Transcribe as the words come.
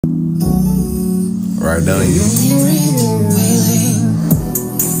Right down you.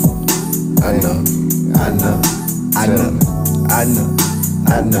 I know, I know, I know, I know,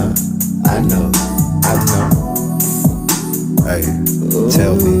 I know, I know, I know. Hey,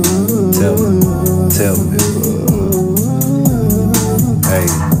 tell me, tell me, tell me. Hey,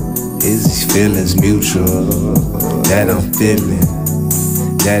 is these feelings mutual that I'm feeling?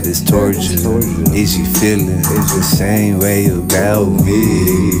 That is torture. Is you feeling it's the same way about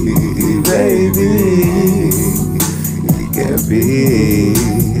me, baby? You can be.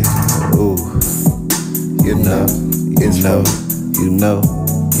 Ooh, you know, you know, you know,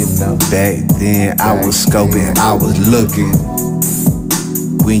 you know. Back then I was scoping, I was looking.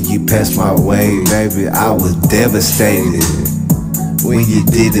 When you passed my way, baby, I was devastated. When you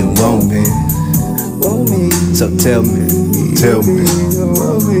didn't want me. So tell me,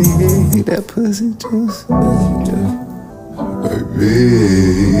 that pussy juice,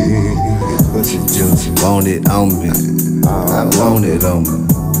 baby, pussy juice. Want it on me, I want it on me,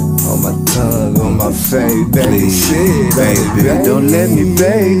 on my tongue, on my face, please, baby, don't let me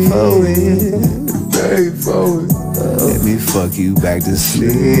beg for it, beg for it. Let me fuck you back to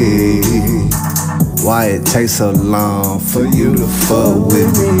sleep. Why it takes so long for you to fuck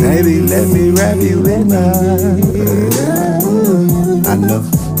with me? Baby, let me wrap you in I know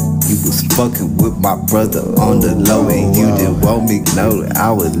you was fucking with my brother on the low, and you didn't want me to know that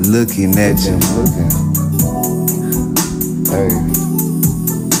I was looking at you. Hey,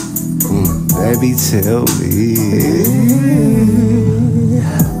 baby, tell me.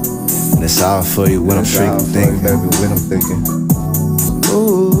 And it's all for you when I'm strictly thinking, baby, when I'm thinking.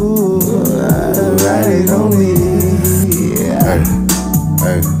 Ooh, ride on me. Hey,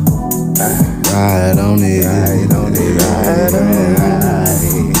 hey, ride on it, ride on it, ride on it.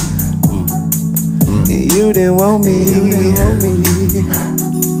 You didn't want me,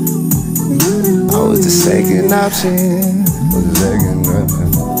 I was the second option.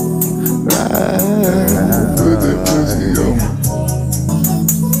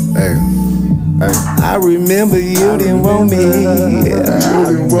 Hey. I remember you didn't want me.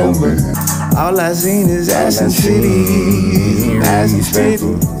 All I seen is ass and titties, ass and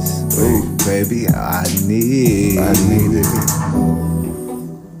titties. Ooh, baby, I need it.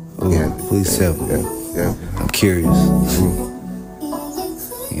 Ooh, please tell me. I'm curious.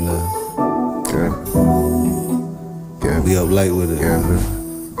 You know, we up late with it.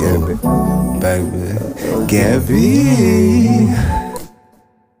 Gabby, baby, Gabby.